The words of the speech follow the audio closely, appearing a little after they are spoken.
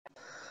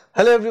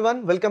Hello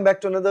everyone, welcome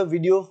back to another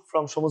video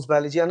from Shomu's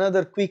Biology,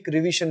 another quick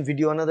revision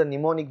video, another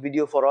mnemonic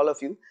video for all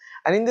of you.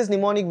 And in this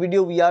mnemonic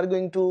video, we are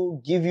going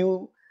to give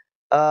you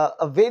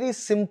a very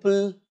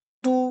simple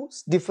two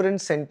different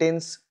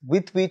sentence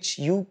with which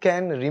you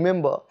can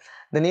remember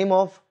the name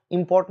of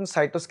important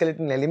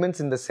cytoskeleton elements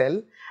in the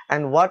cell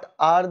and what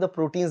are the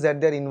proteins that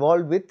they are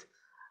involved with.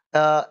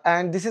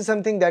 And this is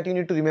something that you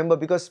need to remember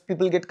because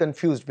people get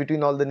confused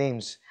between all the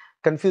names.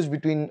 Confused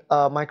between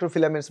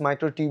microfilaments,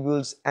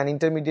 microtubules and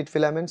intermediate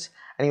filaments,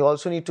 and you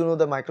also need to know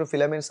the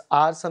microfilaments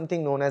are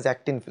something known as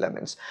actin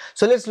filaments.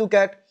 So let's look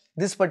at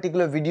this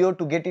particular video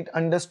to get it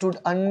understood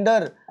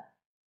under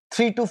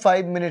 3 to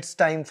 5 minutes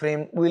time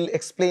frame. We'll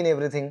explain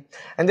everything,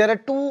 and there are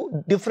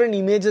two different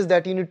images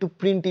that you need to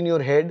print in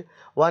your head.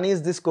 One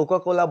is this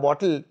Coca-Cola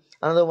bottle,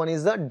 another one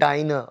is the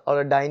diner or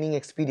a dining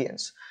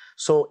experience.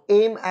 So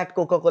aim at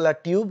Coca-Cola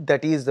tube,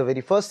 that is the very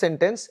first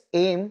sentence,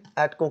 aim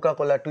at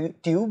Coca-Cola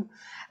tube,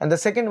 and the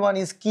second one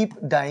is keep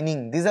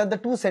dining. These are the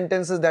two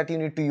sentences that you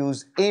need to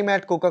use, aim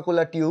at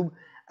Coca-Cola tube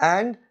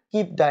and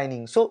keep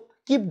dining. So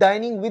keep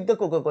dining with the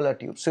Coca-Cola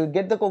tube. So you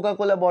get the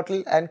Coca-Cola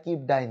bottle and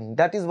keep dining.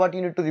 That is what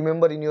you need to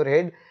remember in your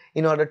head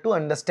in order to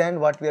understand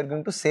what we are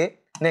going to say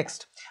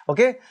next.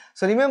 Okay,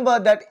 so remember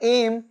that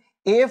aim,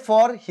 A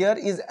for here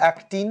is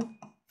actin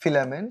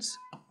filaments.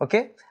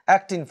 Okay,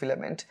 actin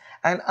filament,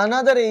 and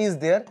another A is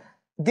there.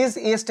 This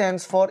A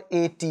stands for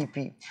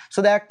ATP.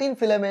 So the actin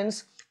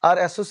filaments are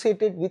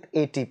associated with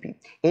ATP.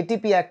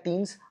 ATP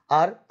actins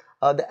are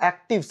the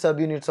active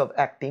subunits of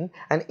actin,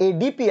 and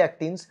ADP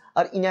actins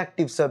are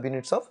inactive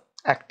subunits of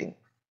actin.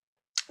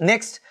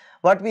 Next,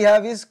 what we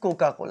have is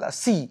Coca-Cola.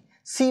 C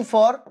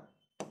for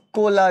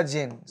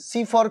collagen.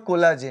 C for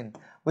collagen,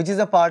 which is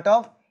a part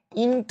of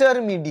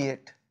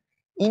intermediate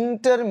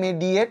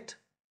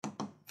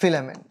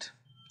filament.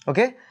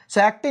 Okay,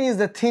 so actin is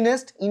the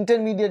thinnest,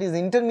 intermediate is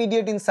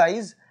intermediate in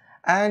size,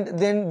 and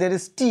then there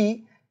is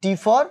T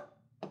for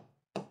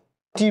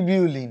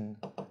tubulin,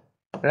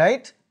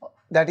 right?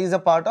 That is a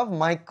part of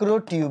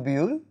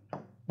microtubule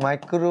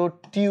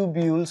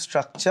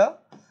structure,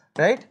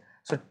 right?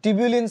 So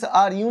tubulins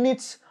are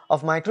units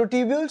of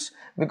microtubules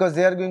because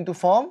they are going to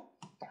form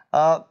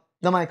the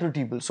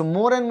microtubule. So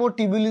more and more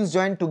tubulins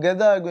joined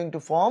together are going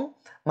to form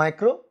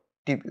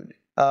microtubule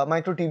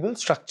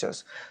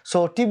structures.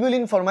 So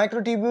tubulin for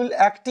microtubule,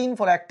 actin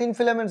for actin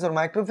filaments or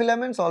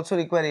microfilaments also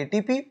require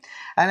ATP,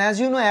 and as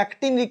you know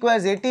actin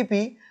requires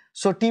ATP,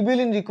 so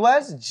tubulin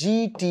requires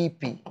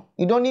GTP.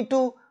 You don't need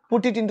to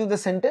put it into the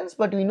sentence,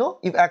 but we know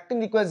if actin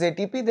requires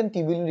ATP, then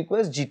tubulin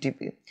requires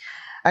GTP.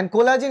 And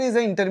collagen is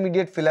an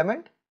intermediate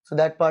filament, so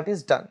that part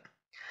is done.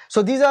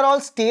 So these are all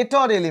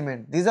stator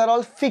elements, these are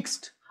all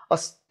fixed or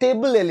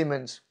stable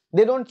elements.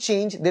 They don't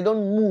change, they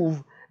don't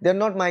move, they are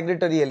not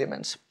migratory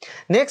elements.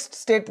 Next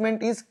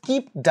statement is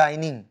keep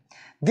dining.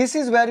 This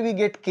is where we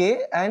get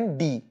K and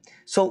D.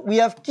 So we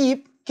have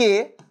keep,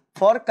 K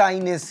for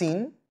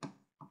kinesin,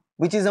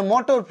 which is a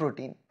motor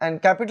protein, and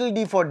capital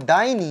D for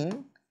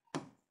dynein,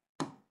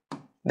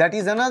 that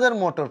is another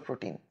motor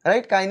protein,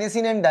 right?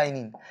 Kinesin and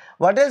dynein.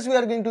 What else we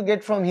are going to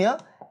get from here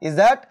is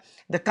that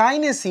the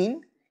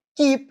kinesin,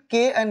 keep,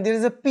 K, and there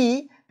is a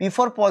P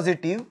for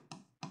positive,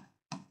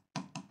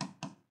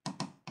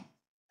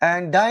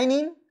 and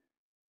dynein,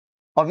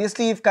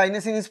 obviously if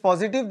kinesin is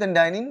positive then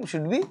dynein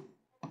should be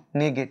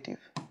negative.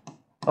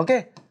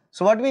 Okay,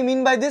 so what do we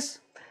mean by this?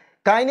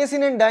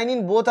 Kinesin and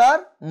dynein both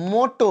are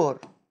motor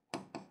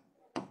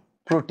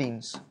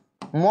proteins,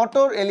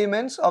 motor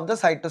elements of the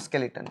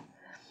cytoskeleton,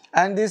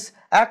 and this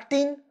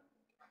actin,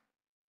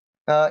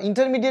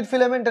 intermediate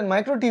filament and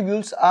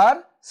microtubules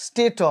are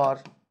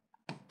stator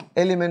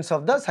elements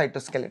of the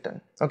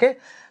cytoskeleton. Okay,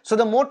 so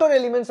the motor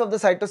elements of the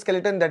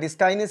cytoskeleton, that is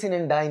kinesin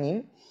and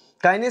dynein.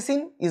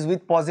 Kinesin is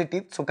with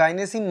positive, so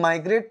kinesin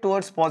migrates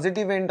towards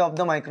positive end of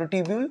the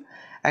microtubule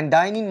and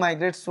dynein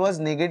migrates towards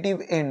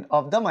negative end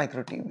of the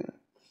microtubule.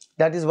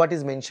 That is what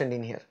is mentioned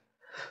in here.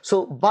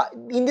 So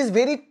in these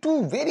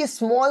two very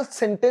small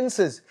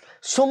sentences,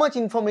 so much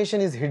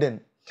information is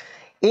hidden.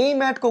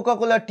 Aim at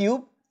Coca-Cola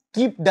tube,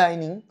 keep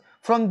dining.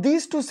 From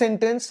these two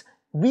sentences,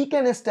 we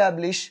can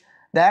establish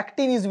the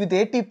actin is with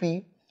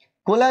ATP,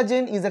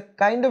 collagen is a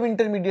kind of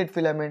intermediate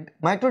filament,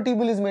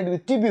 microtubule is made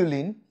with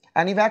tubulin,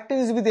 and if actin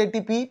is with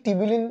ATP,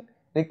 tubulin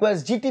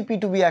requires GTP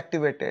to be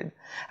activated,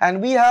 and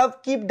we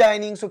have keep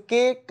dining. So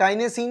K,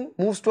 kinesin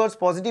moves towards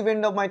positive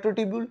end of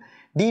microtubule,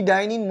 D,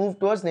 dynein moves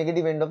towards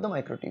negative end of the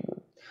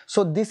microtubule.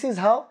 So this is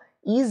how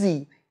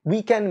easy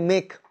we can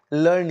make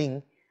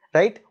learning,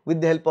 right,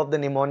 with the help of the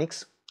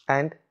mnemonics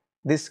and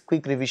this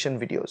quick revision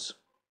videos.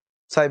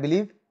 So I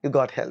believe you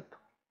got help.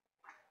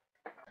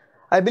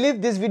 I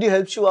believe this video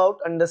helps you out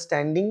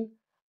understanding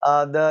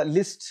the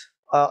list,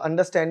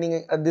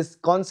 understanding this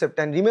concept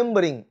and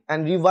remembering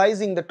and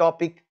revising the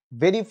topic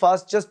very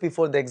fast just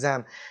before the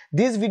exam.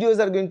 These videos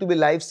are going to be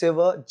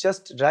lifesaver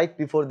just right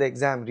before the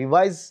exam.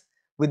 Revise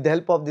with the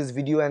help of this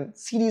video and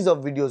series of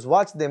videos.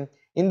 Watch them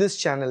in this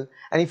channel,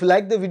 and if you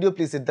like the video,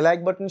 please hit the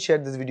like button, share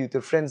this video with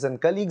your friends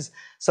and colleagues,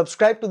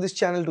 subscribe to this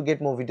channel to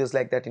get more videos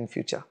like that in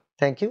future.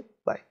 Thank you.